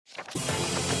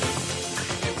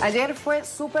Ayer fue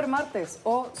Super Martes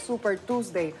o Super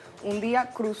Tuesday, un día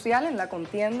crucial en la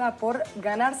contienda por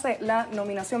ganarse la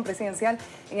nominación presidencial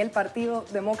en el Partido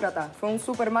Demócrata. Fue un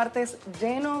Super Martes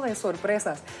lleno de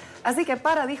sorpresas. Así que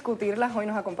para discutirlas, hoy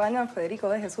nos acompañan Federico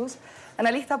de Jesús,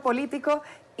 analista político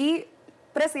y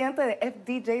presidente de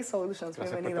FDJ Solutions.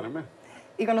 Gracias. Bienvenido. Por tenerme.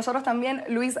 Y con nosotros también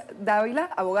Luis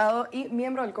Dávila, abogado y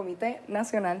miembro del Comité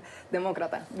Nacional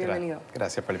Demócrata. Bienvenido.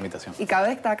 Gracias por la invitación. Y cabe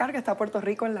destacar que está Puerto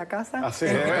Rico en la casa. Así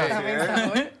es.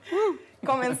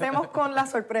 Comencemos con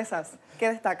las sorpresas. ¿Qué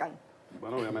destacan?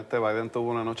 Bueno, obviamente Biden tuvo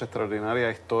una noche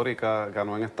extraordinaria, histórica,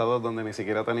 ganó en estados donde ni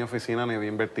siquiera tenía oficina ni había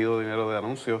invertido dinero de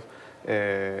anuncios.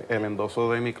 El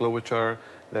endoso de Amy Klobuchar,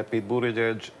 de Pete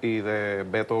Buttigieg y de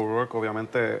Beto O'Rourke,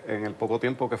 obviamente en el poco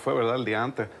tiempo que fue, ¿verdad? El día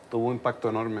antes, tuvo un impacto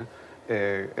enorme.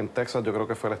 En Texas yo creo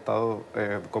que fue el estado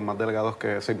con más delegados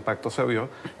que ese impacto se vio.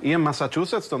 Y en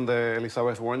Massachusetts, donde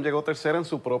Elizabeth Warren llegó tercera en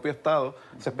su propio estado,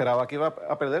 se esperaba que iba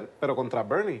a perder, pero contra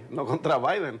Bernie, no contra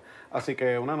Biden. Así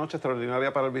que una noche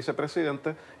extraordinaria para el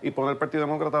vicepresidente y pone al Partido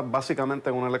Demócrata básicamente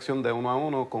en una elección de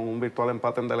 1-1 con un virtual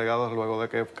empate en delegados luego de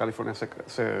que California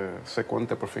se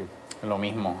cuente por fin. Lo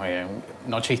mismo,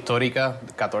 noche histórica,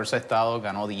 14 estados,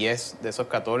 ganó 10 de esos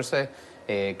 14.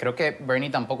 Creo que Bernie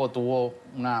tampoco tuvo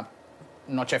una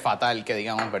noche fatal, que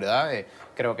digamos, ¿verdad?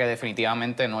 Creo que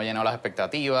definitivamente no llenó las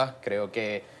expectativas. Creo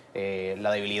que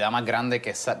la debilidad más grande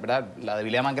que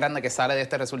sale de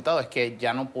este resultado es que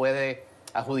ya no puede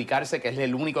adjudicarse que es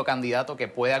el único candidato que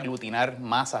puede aglutinar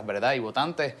masas, ¿verdad? Y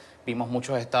votantes. Vimos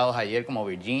muchos estados ayer como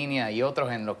Virginia y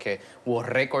otros en los que hubo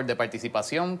récord de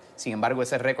participación. Sin embargo,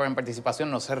 ese récord en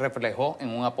participación no se reflejó en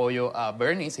un apoyo a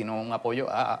Bernie, sino un apoyo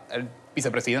al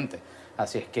vicepresidente.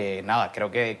 Así es que nada,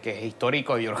 creo que es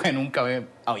histórico. Yo creo que nunca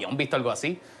habíamos visto algo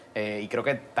así. Y creo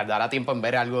que tardará tiempo en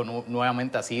ver algo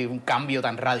nuevamente así, un cambio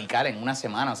tan radical en una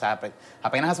semana. O sea,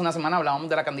 apenas hace una semana hablábamos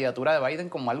de la candidatura de Biden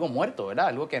como algo muerto, ¿verdad?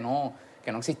 Algo que no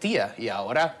existía. Y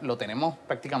ahora lo tenemos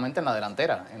prácticamente en la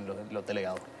delantera, en los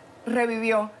delegados.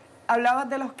 Revivió. Hablabas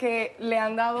de los que le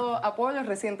han dado apoyo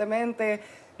recientemente,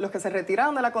 los que se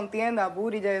retiraron de la contienda,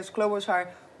 Buttigieg,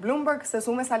 Klobuchar. ¿Bloomberg se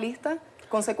suma a esa lista?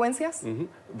 ¿Consecuencias?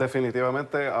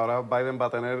 Definitivamente ahora Biden va a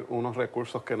tener unos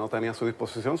recursos que no tenía a su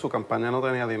disposición. Su campaña no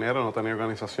tenía dinero, no tenía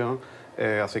organización,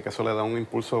 así que eso le da un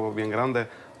impulso bien grande.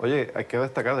 Oye, hay que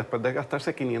destacar, después de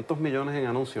gastarse 500 millones en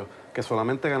anuncios, que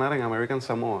solamente ganar en American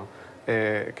Samoa,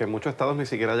 que en muchos estados ni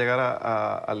siquiera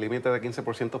llegara al límite de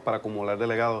 15% para acumular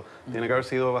delegados, tiene que haber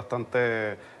sido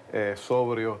bastante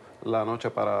sobrio la noche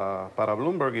para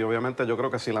Bloomberg. Y obviamente yo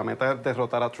creo que si la meta es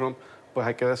derrotar a Trump, pues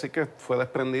hay que decir que fue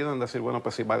desprendido en decir, bueno,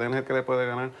 pues si Biden es el que le puede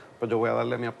ganar, pues yo voy a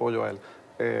darle mi apoyo a él.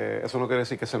 Eso no quiere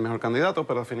decir que sea el mejor candidato,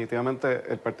 pero definitivamente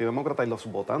el Partido Demócrata y los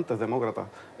votantes demócratas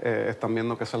están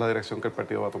viendo que esa es la dirección que el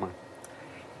partido va a tomar.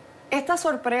 Estas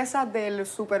sorpresas del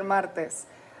Supermartes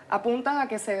apuntan a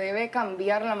que se debe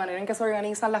cambiar la manera en que se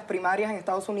organizan las primarias en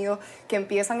Estados Unidos, que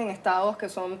empiezan en estados que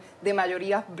son de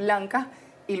mayorías blancas,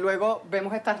 y luego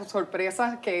vemos estas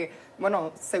sorpresas que,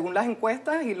 bueno, según las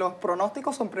encuestas y los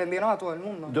pronósticos, sorprendieron a todo el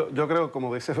mundo. Yo creo,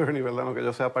 como dice Bernie, ¿verdad? No que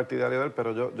yo sea partidario de él,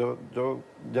 pero yo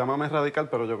llámame radical,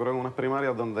 pero yo creo en unas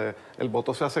primarias donde el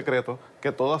voto sea secreto,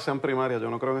 que todas sean primarias. Yo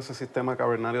no creo en ese sistema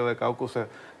cavernario de caucuses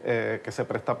que se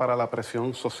presta para la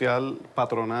presión social,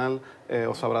 patronal,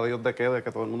 o sabrá Dios de qué, de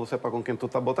que todo el mundo sepa con quién tú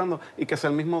estás votando, y que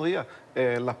sea el mismo día.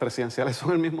 Las presidenciales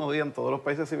son el mismo día en todos los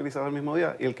países civilizados el mismo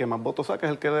día, y el que más votos saca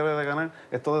es el que debe de ganar.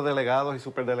 Esto de delegados y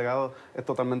superdelegados es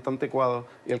totalmente anticuado,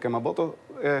 y el que más votos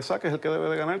saque es el que debe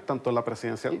de ganar, tanto en la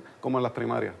presidencial como en las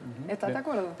primarias. ¿Estás de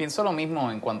acuerdo? Pienso lo mismo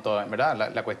en cuanto a,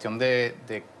 ¿verdad? La cuestión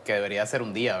de que debería ser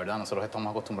un día, ¿verdad? Nosotros estamos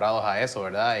acostumbrados a eso,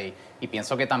 ¿verdad? Y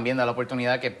pienso que también da la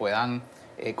oportunidad que puedan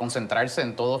concentrarse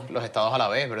en todos los estados a la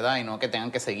vez, ¿verdad? Y no que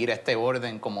tengan que seguir este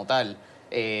orden como tal.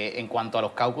 En cuanto a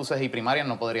los caucuses y primarias,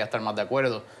 no podría estar más de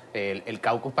acuerdo. El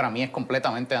caucus para mí es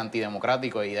completamente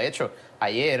antidemocrático, y de hecho,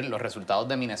 ayer los resultados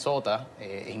de Minnesota,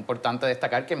 es importante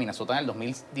destacar que Minnesota en el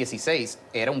 2016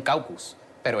 era un caucus,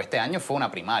 pero este año fue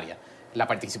una primaria. La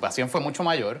participación fue mucho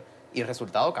mayor y el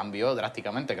resultado cambió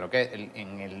drásticamente. Creo que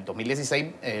en el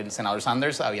 2016 el senador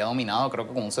Sanders había dominado, creo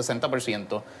que con un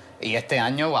 60%, y este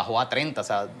año bajó a 30%, o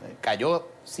sea, cayó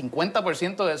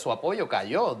 50% de su apoyo,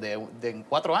 cayó en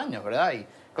 4 años, ¿verdad? Y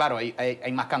claro,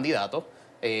 hay más candidatos,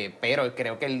 pero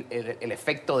creo que el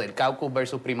efecto del caucus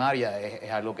versus primaria es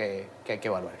algo que hay que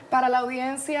evaluar. Para la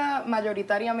audiencia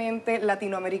mayoritariamente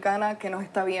latinoamericana que nos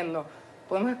está viendo,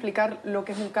 ¿podemos explicar lo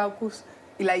que es un caucus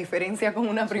y la diferencia con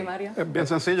una primaria? Es bien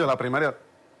sencillo, la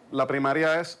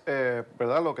primaria es,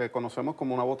 ¿verdad?, lo que conocemos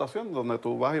como una votación, donde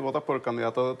tú vas y votas por el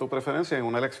candidato de tu preferencia en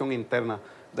una elección interna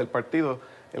del partido.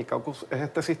 El caucus es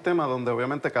este sistema donde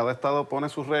obviamente cada estado pone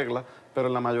sus reglas, pero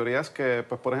en la mayoría es que,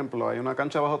 pues por ejemplo, hay una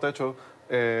cancha bajo techo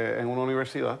en una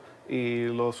universidad y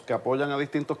los que apoyan a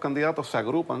distintos candidatos se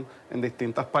agrupan en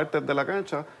distintas partes de la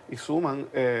cancha y suman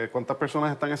cuántas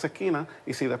personas están en esa esquina,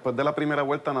 y si después de la primera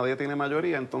vuelta nadie tiene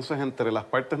mayoría, entonces entre las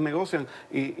partes negocian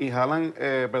y jalan,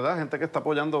 ¿verdad?, gente que está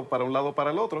apoyando para un lado o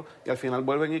para el otro, y al final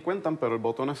vuelven y cuentan, pero el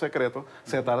voto no es secreto.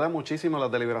 Se tarda muchísimo,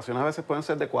 las deliberaciones a veces pueden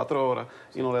ser de 4 horas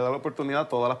y no le da la oportunidad a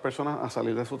todas las personas a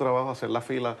salir de su trabajo, a hacer la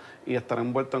fila y estar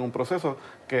envueltos en un proceso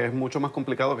que es mucho más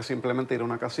complicado que simplemente ir a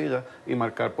una casilla y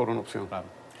marcar por una opción. Claro.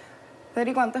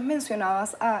 Federico, antes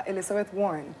mencionabas a Elizabeth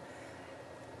Warren.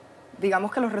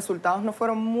 Digamos que los resultados no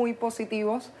fueron muy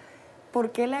positivos.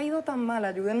 ¿Por qué le ha ido tan mal?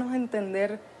 Ayúdenos a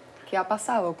entender qué ha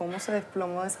pasado, cómo se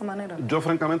desplomó de esa manera. Yo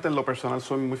francamente en lo personal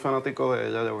soy muy fanático de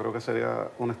ella, yo creo que sería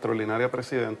una extraordinaria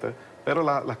presidente, pero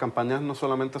las campañas no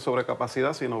solamente sobre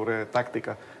capacidad, sino sobre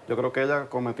táctica. Yo creo que ella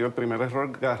cometió el primer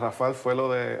error garrafal, fue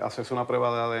lo de hacerse una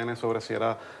prueba de ADN sobre si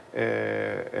era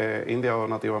india o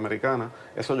nativa americana.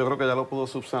 Eso yo creo que ya lo pudo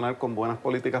subsanar con buenas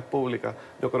políticas públicas.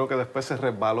 Yo creo que después se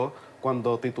resbaló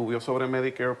cuando titubeó sobre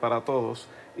Medicare para todos.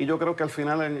 Y yo creo que al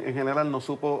final, en general, no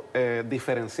supo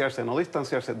diferenciarse, no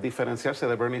distanciarse, diferenciarse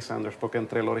de Bernie Sanders, porque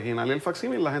entre el original y el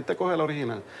facsímil la gente coge el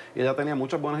original. Y ella tenía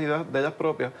muchas buenas ideas de ellas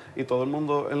propias y todo el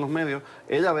mundo en los medios,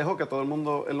 ella dejó que todo el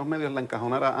mundo en los medios la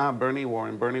encajonara, Bernie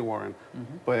Warren, Bernie Warren.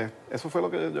 Pues eso fue lo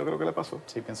que yo creo que le pasó.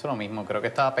 Sí, pienso lo mismo. Creo que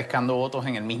estaba pescando votos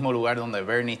en el mismo lugar donde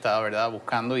Bernie estaba, ¿verdad?,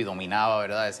 buscando y dominaba,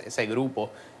 ¿verdad?, ese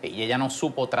grupo. Y ella no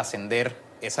supo trascender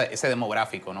ese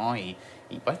demográfico, ¿no? Y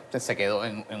pues se quedó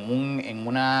en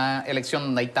una elección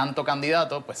donde hay tanto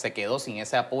candidato, pues se quedó sin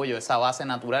ese apoyo, esa base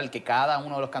natural que cada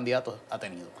uno de los candidatos ha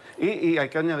tenido. Y hay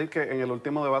que añadir que en el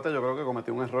último debate yo creo que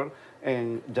cometió un error,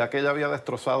 ya que ella había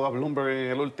destrozado a Bloomberg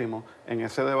en el último, en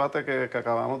ese debate que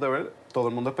acabamos de ver, todo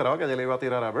el mundo esperaba que ella le iba a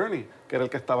tirar a Bernie, que era el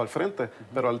que estaba al frente,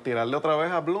 pero al tirarle otra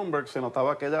vez a Bloomberg se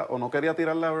notaba que ella o no quería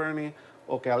tirarle a Bernie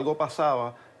o que algo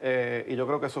pasaba, y yo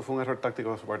creo que eso fue un error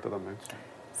táctico de su parte también.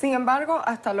 Sin embargo,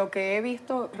 hasta lo que he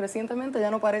visto recientemente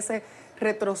ya no parece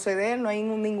retroceder, no hay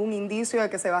ningún indicio de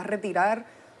que se va a retirar.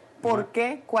 ¿Por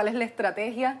qué? ¿Cuál es la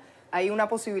estrategia? ¿Hay una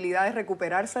posibilidad de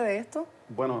recuperarse de esto?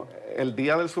 Bueno, el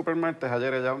día del supermartes,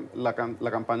 ayer la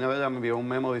campaña de ella me envió un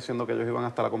memo diciendo que ellos iban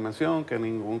hasta la convención, que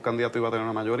ningún candidato iba a tener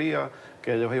una mayoría,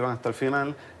 que ellos iban hasta el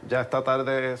final. Ya esta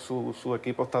tarde su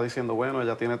equipo está diciendo, bueno,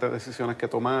 ella tiene 3 decisiones que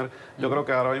tomar. Yo creo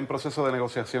que ahora hay un proceso de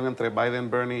negociación entre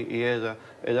Biden, Bernie y ella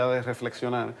de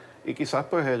reflexionar. Y quizás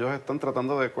pues ellos están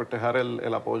tratando de cortejar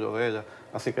el apoyo de ella.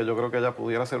 Así que yo creo que ella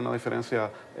pudiera hacer una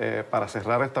diferencia para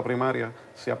cerrar esta primaria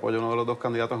si apoya a uno de los 2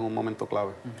 candidatos en un momento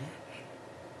clave.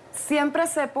 Siempre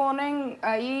se ponen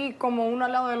ahí como uno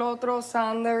al lado del otro,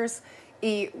 Sanders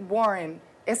y Warren.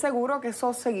 ¿Es seguro que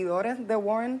esos seguidores de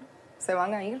Warren se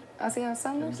van a ir hacia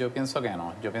Sanders? Yo pienso que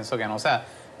no, O sea,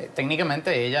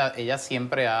 técnicamente ella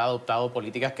siempre ha adoptado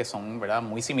políticas que son, ¿verdad?,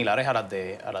 muy similares a las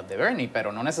de Bernie,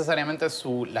 pero no necesariamente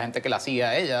la gente que la sigue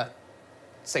a ella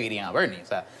seguirían a Bernie. O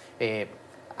sea,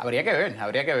 habría que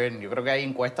ver. Yo creo que hay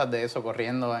encuestas de eso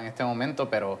corriendo en este momento,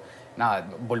 pero nada,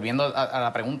 volviendo a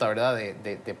la pregunta, ¿verdad?,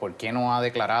 de por qué no ha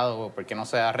declarado, por qué no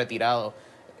se ha retirado,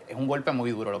 es un golpe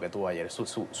muy duro lo que tuvo ayer.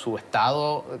 Su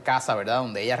estado, casa, ¿verdad?,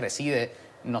 donde ella reside,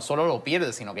 no solo lo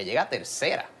pierde, sino que llega a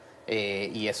tercera.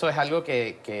 Y eso es algo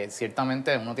que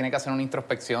ciertamente uno tiene que hacer una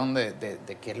introspección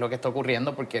de qué es lo que está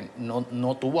ocurriendo, porque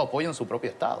no tuvo apoyo en su propio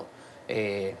estado.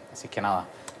 Así que nada.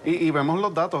 Y vemos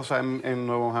los datos, o sea, en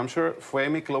Nuevo Hampshire fue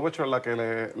Amy Klobuchar la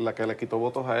que le quitó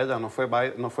votos a ella, no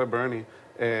fue Bernie.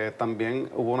 También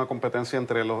hubo una competencia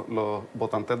entre los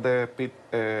votantes de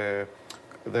Pete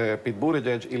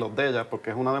Buttigieg y los de ella, porque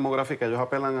es una demográfica, ellos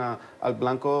apelan al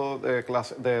blanco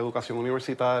de educación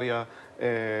universitaria,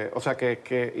 o sea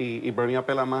y Bernie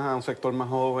apela más a un sector más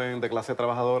joven, de clase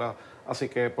trabajadora, así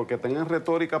que porque tengan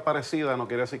retórica parecida no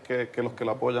quiere decir que los que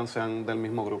lo apoyan sean del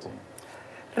mismo grupo. Sí.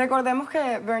 Recordemos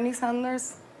que Bernie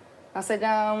Sanders hace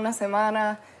ya una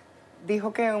semana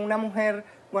dijo que una mujer,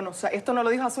 bueno, esto no lo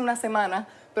dijo hace una semana,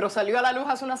 pero salió a la luz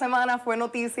hace una semana, fue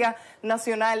noticia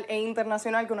nacional e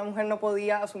internacional que una mujer no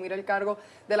podía asumir el cargo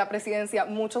de la presidencia.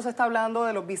 Mucho se está hablando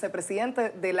de los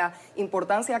vicepresidentes, de la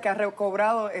importancia que ha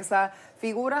recobrado esa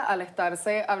figura al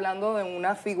estarse hablando de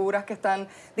unas figuras que están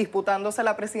disputándose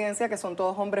la presidencia, que son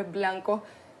todos hombres blancos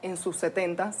en sus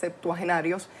 70,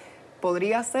 septuagenarios.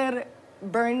 ¿Podría ser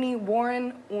Bernie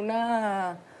Warren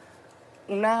una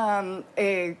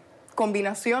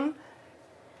combinación?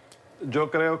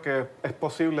 Yo creo que es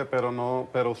posible, pero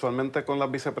usualmente con las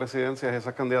vicepresidencias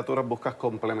esas candidaturas buscas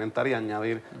complementar y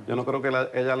añadir. Yo no creo que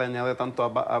ella le añade tanto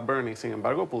a Bernie, sin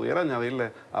embargo, pudiera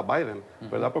añadirle a Biden,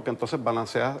 ¿verdad? Porque entonces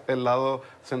balanceas el lado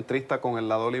centrista con el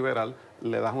lado liberal,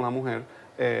 le das una mujer.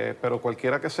 Pero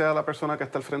cualquiera que sea la persona que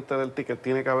está al frente del ticket,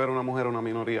 tiene que haber una mujer o una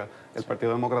minoría. El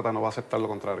Partido Demócrata no va a aceptar lo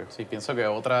contrario. Sí, pienso que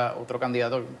otro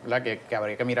candidato que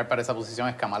habría que mirar para esa posición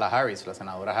es Kamala Harris, la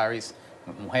senadora Harris,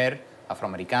 mujer,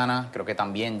 afroamericana, creo que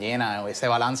también llena ese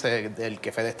balance del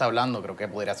que Fede está hablando, creo que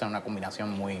podría ser una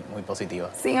combinación muy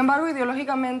positiva. Sin embargo,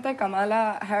 ideológicamente,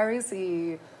 Kamala Harris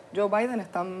y Joe Biden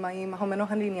están ahí más o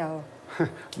menos alineados.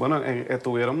 Bueno,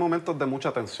 tuvieron momentos de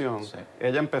mucha tensión. Sí.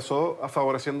 Ella empezó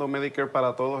favoreciendo Medicare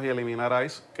para todos y eliminar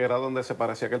ICE, que era donde se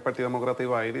parecía que el Partido Demócrata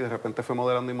iba a ir, y de repente fue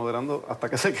moderando y moderando hasta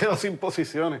que se quedó sin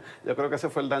posiciones. Yo creo que ese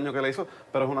fue el daño que le hizo,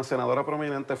 pero es una senadora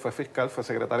prominente, fue fiscal, fue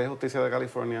secretaria de Justicia de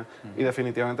California y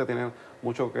definitivamente tiene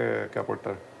mucho que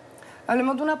aportar.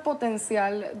 Hablemos de una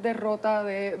potencial derrota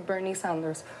de Bernie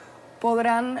Sanders.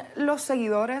 ¿Podrán los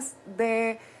seguidores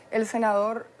del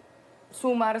senador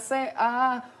sumarse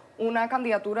a una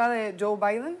candidatura de Joe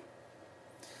Biden?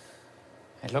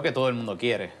 Es lo que todo el mundo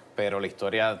quiere, pero la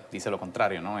historia dice lo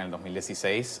contrario, ¿no? En el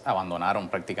 2016 abandonaron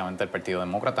prácticamente el Partido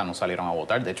Demócrata, no salieron a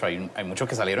votar. De hecho, hay muchos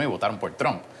que salieron y votaron por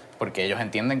Trump, porque ellos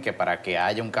entienden que para que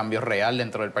haya un cambio real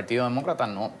dentro del Partido Demócrata,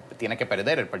 no tiene que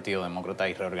perder el Partido Demócrata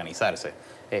y reorganizarse.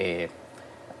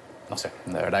 No sé,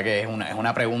 de verdad que es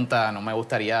una pregunta, no me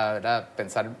gustaría, ¿verdad?,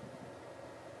 pensar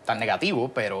tan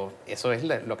negativo, pero eso es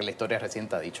lo que la historia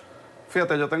reciente ha dicho.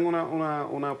 Fíjate, yo tengo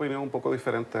una opinión un poco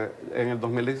diferente. En el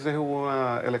 2016 hubo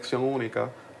una elección única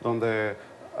donde,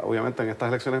 obviamente, en estas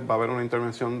elecciones va a haber una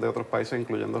intervención de otros países,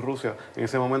 incluyendo Rusia. En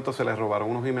ese momento se les robaron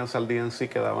unos emails al DNC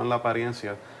que daban la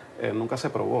apariencia, nunca se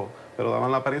probó, pero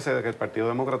daban la apariencia de que el Partido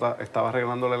Demócrata estaba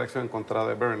arreglando la elección en contra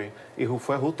de Bernie. Y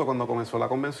fue justo cuando comenzó la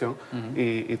convención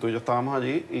y tú y yo estábamos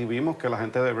allí y vimos que la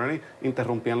gente de Bernie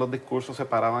interrumpían los discursos, se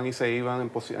paraban y se iban,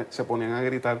 se ponían a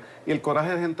gritar. Y el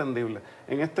coraje es entendible.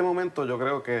 En este momento yo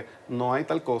creo que no hay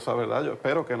tal cosa, ¿verdad? Yo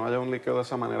espero que no haya un liqueo de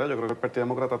esa manera. Yo creo que el Partido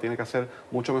Demócrata tiene que hacer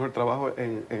mucho mejor trabajo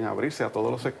en abrirse a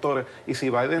todos los sectores. Y si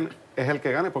Biden es el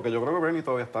que gane, porque yo creo que Bernie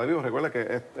todavía está vivo. Recuerda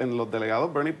que en los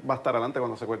delegados Bernie va a estar adelante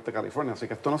cuando se corte California, así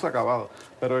que esto no se ha acabado.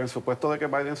 Pero en supuesto de que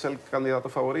Biden sea el candidato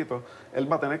favorito, él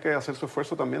va a tener que hacer su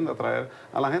esfuerzo también de atraer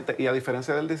a la gente. Y a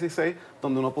diferencia del 16,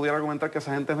 donde uno pudiera argumentar que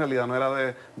esa gente en realidad no era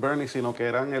de Bernie, sino que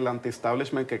eran el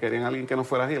anti-establishment, que querían a alguien que no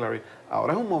fuera Hillary,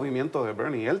 ahora es un movimiento de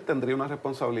Bernie. Él tendría una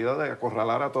responsabilidad de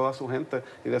acorralar a toda su gente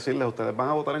y decirles, ustedes van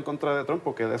a votar en contra de Trump,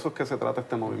 porque de eso es que se trata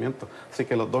este movimiento. Así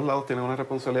que los dos lados tienen una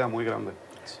responsabilidad muy grande.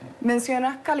 Sí.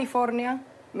 Mencionas California,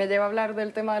 me lleva a hablar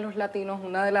del tema de los latinos.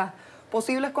 Una de las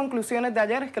posibles conclusiones de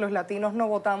ayer es que los latinos no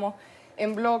votamos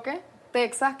en bloque.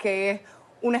 Texas, que es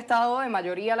un estado de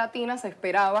mayoría latina, se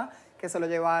esperaba que se lo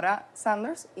llevara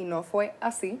Sanders y no fue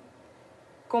así.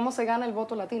 ¿Cómo se gana el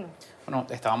voto latino? Bueno,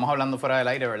 estábamos hablando fuera del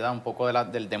aire, ¿verdad? Un poco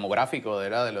del demográfico,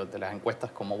 ¿verdad? De las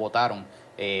encuestas, cómo votaron.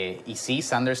 Y sí,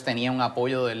 Sanders tenía un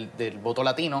apoyo del voto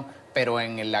latino, pero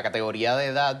en la categoría de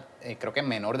edad, creo que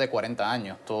menor de 40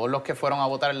 años. Todos los que fueron a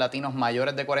votar latinos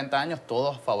mayores de 40 años,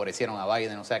 todos favorecieron a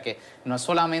Biden. O sea que no es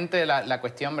solamente la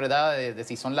cuestión, ¿verdad?, de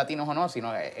si son latinos o no,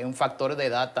 sino es un factor de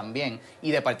edad también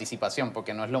y de participación,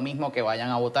 porque no es lo mismo que vayan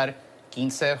a votar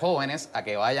 15 jóvenes a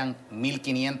que vayan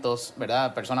 1.500,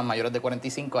 ¿verdad?, personas mayores de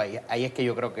 45. Ahí es que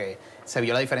yo creo que se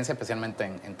vio la diferencia, especialmente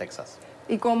en Texas.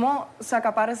 ¿Y cómo se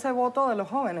acapara ese voto de los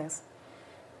jóvenes?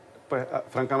 Pues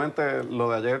francamente lo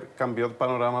de ayer cambió el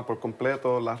panorama por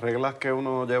completo. Las reglas que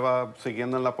uno lleva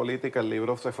siguiendo en la política, el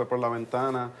libro se fue por la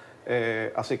ventana.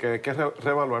 Así que hay que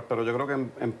reevaluar, pero yo creo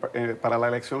que para la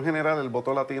elección general el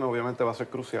voto latino obviamente va a ser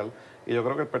crucial y yo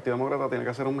creo que el Partido Demócrata tiene que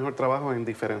hacer un mejor trabajo en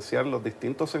diferenciar los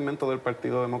distintos segmentos del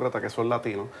Partido Demócrata que son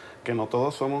latinos, que no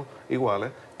todos somos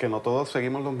iguales, que no todos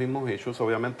seguimos los mismos issues.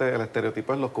 Obviamente el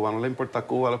estereotipo es los cubanos les importa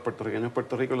Cuba, a los puertorriqueños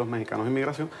Puerto Rico y los mexicanos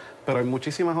inmigración, pero hay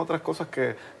muchísimas otras cosas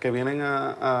que vienen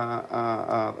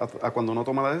a cuando uno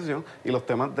toma la decisión, y los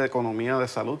temas de economía, de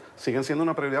salud, siguen siendo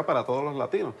una prioridad para todos los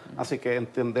latinos. Así que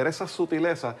entender esas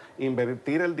sutilezas,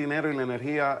 invertir el dinero y la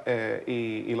energía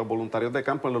y los voluntarios de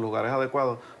campo en los lugares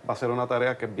adecuados va a ser una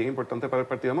tarea que es bien importante para el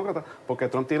Partido Demócrata, porque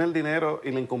Trump tiene el dinero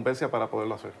y la incumbencia para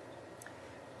poderlo hacer.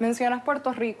 Mencionas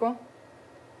Puerto Rico.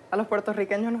 A los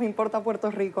puertorriqueños nos importa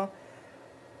Puerto Rico.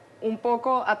 Un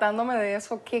poco atándome de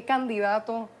eso, ¿qué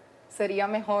candidato sería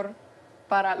mejor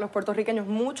para los puertorriqueños?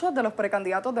 Muchos de los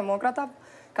precandidatos demócratas,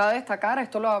 cabe destacar,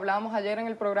 esto lo hablábamos ayer en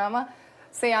el programa,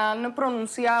 se han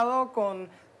pronunciado con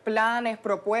planes,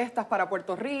 propuestas para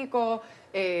Puerto Rico,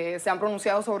 se han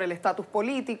pronunciado sobre el estatus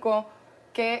político.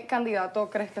 ¿qué candidato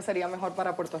crees que sería mejor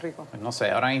para Puerto Rico? Pues no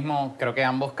sé, ahora mismo creo que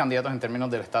ambos candidatos en términos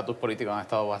del estatus político han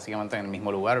estado básicamente en el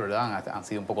mismo lugar, ¿verdad? Han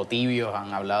sido un poco tibios,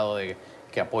 han hablado de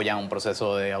que apoyan un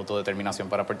proceso de autodeterminación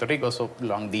para Puerto Rico, eso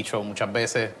lo han dicho muchas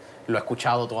veces, lo he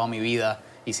escuchado toda mi vida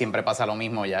y siempre pasa lo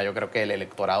mismo. Ya yo creo que el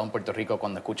electorado en Puerto Rico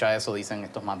cuando escucha eso dicen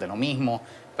esto es más de lo mismo,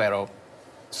 pero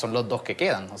son los dos que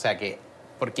quedan, o sea que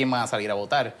 ¿por quién van a salir a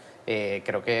votar?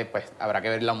 Creo que pues habrá que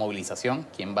ver la movilización,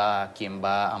 quién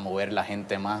va a mover la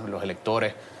gente más, los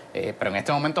electores. Pero en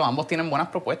este momento ambos tienen buenas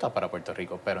propuestas para Puerto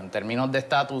Rico, pero en términos de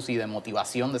estatus y de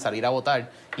motivación de salir a votar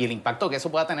y el impacto que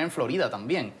eso pueda tener en Florida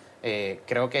también,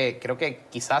 creo que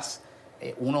quizás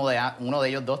uno de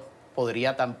ellos dos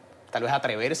podría tal vez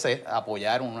atreverse a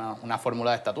apoyar una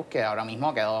fórmula de estatus que ahora mismo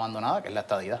ha quedado abandonada, que es la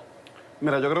estadidad.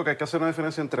 Mira, yo creo que hay que hacer una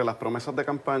diferencia entre las promesas de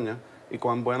campaña y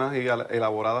cuán buenas y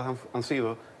elaboradas han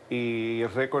sido y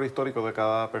el récord histórico de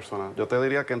cada persona. Yo te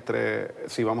diría que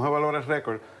si vamos a evaluar el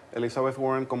récord, Elizabeth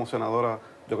Warren como senadora,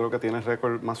 yo creo que tiene el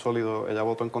récord más sólido. Ella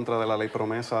votó en contra de la ley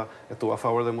promesa, estuvo a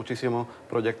favor de muchísimos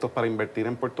proyectos para invertir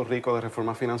en Puerto Rico, de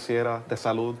reforma financiera, de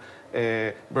salud.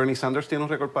 Bernie Sanders tiene un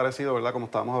récord parecido, ¿verdad? Como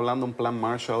estábamos hablando, un plan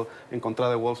Marshall en contra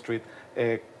de Wall Street.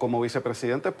 Como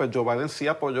vicepresidente, pues Joe Biden sí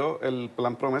apoyó el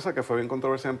plan promesa, que fue bien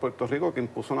controversial en Puerto Rico, que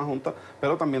impuso una junta,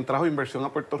 pero también trajo inversión a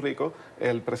Puerto Rico.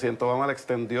 El presidente Obama le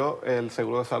extendió el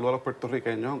seguro de salud a los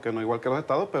puertorriqueños, aunque no igual que los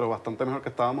estados, pero bastante mejor que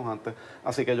estábamos antes.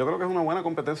 Así que yo creo que es una buena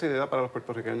competencia y idea para los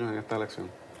puertorriqueños en esta elección.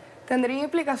 ¿Tendría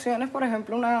implicaciones, por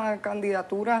ejemplo, una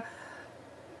candidatura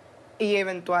y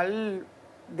eventual,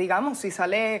 digamos, si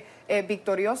sale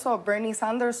victorioso Bernie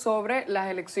Sanders sobre las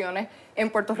elecciones en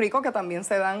Puerto Rico, que también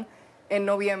se dan en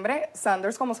noviembre?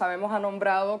 Sanders, como sabemos, ha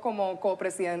nombrado como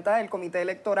copresidenta del comité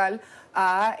electoral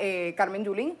a Carmen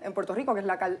Yulín en Puerto Rico, que es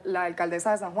la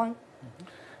alcaldesa de San Juan.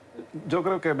 Yo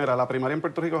creo que, mira, la primaria en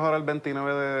Puerto Rico es ahora el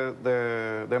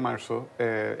 29 de marzo.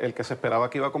 El que se esperaba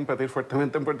que iba a competir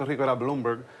fuertemente en Puerto Rico era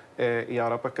Bloomberg. Y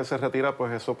ahora pues que se retira,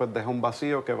 pues eso pues deja un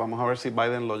vacío que vamos a ver si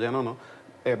Biden lo llena o no.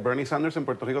 Bernie Sanders en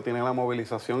Puerto Rico tiene la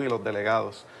movilización y los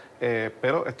delegados.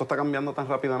 Pero esto está cambiando tan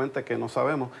rápidamente que no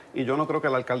sabemos. Y yo no creo que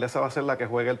la alcaldesa va a ser la que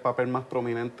juegue el papel más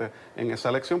prominente en esa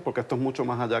elección, porque esto es mucho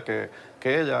más allá que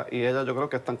ella. Y ella yo creo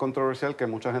que es tan controversial que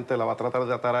mucha gente la va a tratar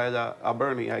de atar a ella, a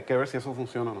Bernie. Hay que ver si eso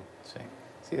funciona o no.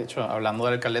 Sí, de hecho, hablando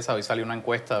de la alcaldesa, hoy salió una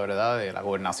encuesta, ¿verdad?, de la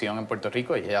gobernación en Puerto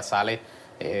Rico y ella sale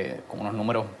con unos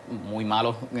números muy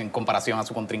malos en comparación a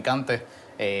su contrincante.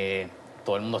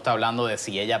 Todo el mundo está hablando de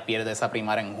si ella pierde esa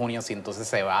primaria en junio, si entonces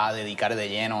se va a dedicar de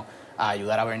lleno a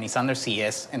ayudar a Bernie Sanders, si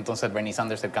es entonces Bernie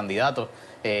Sanders el candidato.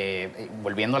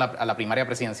 Volviendo a la primaria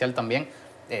presidencial también,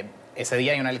 ese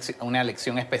día hay una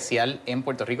elección especial en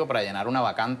Puerto Rico para llenar una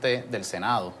vacante del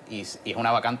Senado y es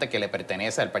una vacante que le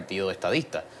pertenece al Partido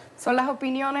Estadista. Son las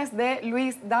opiniones de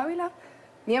Luis Dávila,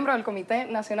 miembro del Comité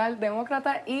Nacional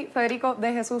Demócrata, y Federico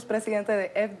de Jesús, presidente de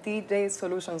FDJ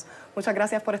Solutions. Muchas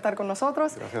gracias por estar con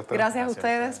nosotros. Gracias a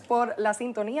ustedes por la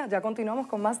sintonía. Ya continuamos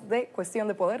con más de Cuestión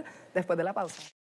de Poder después de la pausa.